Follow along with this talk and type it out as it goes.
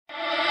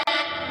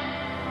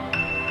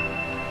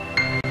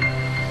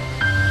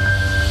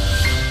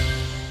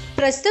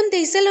ప్రస్తుతం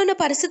దేశంలో ఉన్న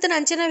పరిస్థితిని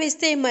అంచనా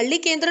వేస్తే మళ్లీ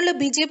కేంద్రంలో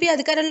బీజేపీ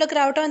అధికారంలోకి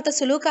రావడం అంత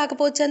సులువు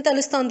కాకపోవచ్చని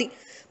తెలుస్తోంది.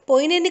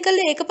 పోయిన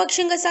ఎన్నికల్లో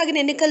ఏకపక్షంగా సాగిన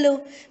ఎన్నికల్లో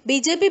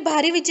బీజేపీ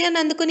భారీ విజయాన్ని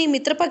అందుకుని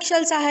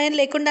మిత్రపక్షాల సహాయం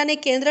లేకుండానే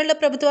కేంద్రంలో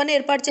ప్రభుత్వాన్ని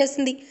ఏర్పాటు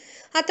చేసింది.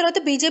 ఆ తర్వాత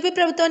బీజేపీ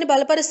ప్రభుత్వాన్ని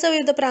బలపరుస్తూ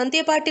వివిధ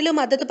ప్రాంతీయ పార్టీలు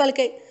మద్దతు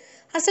పలికాయి.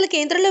 అసలు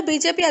కేంద్రంలో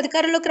బీజేపీ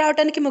అధికారంలోకి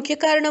రావడానికి ముఖ్య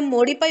కారణం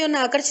మోడీపై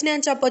ఉన్న ఆకర్షణ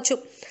అని చెప్పొచ్చు.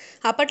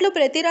 అప్పట్లో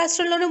ప్రతి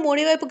రాష్ట్రంలోనూ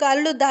మోడీ వైపు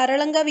గాలులు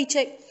ధారాళంగా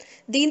వీచాయి.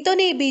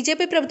 దీంతోనే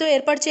బీజేపీ ప్రభుత్వం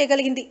ఏర్పాటు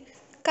చేయగలిగింది.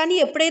 కానీ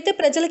ఎప్పుడైతే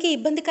ప్రజలకి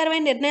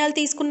ఇబ్బందికరమైన నిర్ణయాలు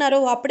తీసుకున్నారో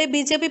అప్పుడే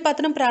బీజేపీ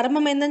పతనం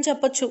ప్రారంభమైందని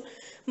చెప్పొచ్చు.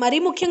 మరీ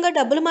ముఖ్యంగా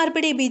డబ్బుల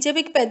మార్పిడి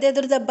బీజేపీకి పెద్ద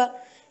ఎదురుదెబ్బ.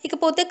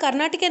 ఇకపోతే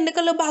కర్ణాటక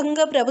ఎన్నికల్లో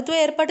భాగంగా ప్రభుత్వ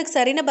ఏర్పాటుకు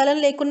సరైన బలం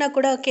లేకున్నా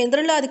కూడా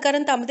కేంద్రంలో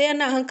అధికారం తమదే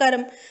అన్న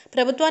అహంకారం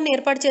ప్రభుత్వాన్ని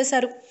ఏర్పాటు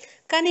చేశారు.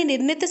 కానీ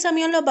నిర్ణీత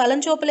సమయంలో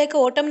బలం చూపలేక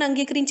ఓటమిని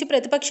అంగీకరించి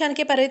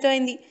ప్రతిపక్షానికే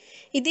పరిమితమైంది.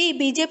 ఇది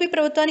బీజేపీ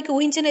ప్రభుత్వానికి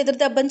ఊహించిన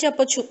ఎదురుదెబ్బని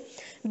చెప్పొచ్చు.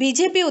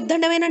 బీజేపీ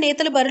ఉద్దండమైన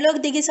నేతలు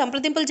బరిలోకి దిగి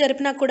సంప్రదింపులు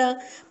జరిపినా కూడా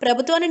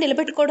ప్రభుత్వాన్ని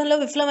నిలబెట్టుకోవడంలో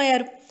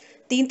విఫలమయ్యారు.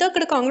 దీంతో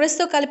అక్కడ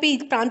కాంగ్రెస్తో కలిపి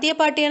ప్రాంతీయ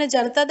పార్టీ అయిన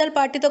జనతాదళ్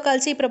పార్టీతో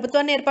కలిసి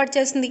ప్రభుత్వాన్ని ఏర్పాటు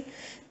చేసింది.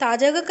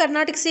 తాజాగా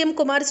కర్ణాటక సీఎం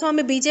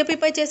కుమారస్వామి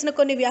బీజేపీపై చేసిన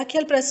కొన్ని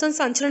వ్యాఖ్యలు ప్రస్తుతం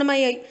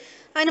సంచలనమయ్యాయి.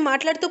 ఆయన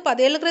మాట్లాడుతూ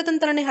 10 ఏళ్ల క్రితం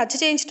తనని హత్య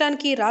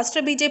చేయించడానికి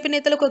రాష్ట్ర బీజేపీ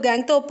నేతలు ఒక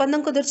గ్యాంగ్తో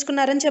ఒప్పందం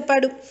కుదుర్చుకున్నారని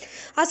చెప్పాడు.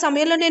 ఆ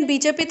సమయంలో నేను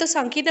బీజేపీతో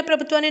సంకీర్ణ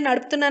ప్రభుత్వాన్ని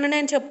నడుపుతున్నానని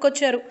ఆయన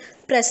చెప్పుకొచ్చారు.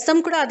 ప్రస్తుతం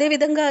కూడా అదే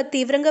విధంగా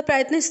తీవ్రంగా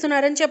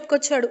ప్రయత్నిస్తున్నారని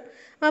చెప్పుకొచ్చాడు.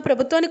 మా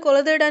ప్రభుత్వాన్ని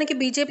కూలదోయడానికి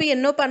బీజేపీ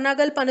ఎన్నో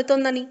పన్నాగాలు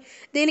పన్నుతోందని,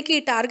 దీనికి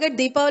టార్గెట్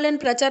దీపావళి అని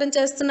ప్రచారం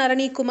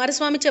చేస్తున్నారని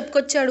కుమారస్వామి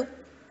చెప్పుకొచ్చాడు.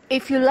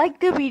 If you like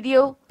the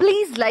video,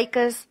 please like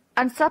us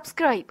and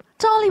subscribe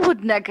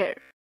Tollywood Nagar.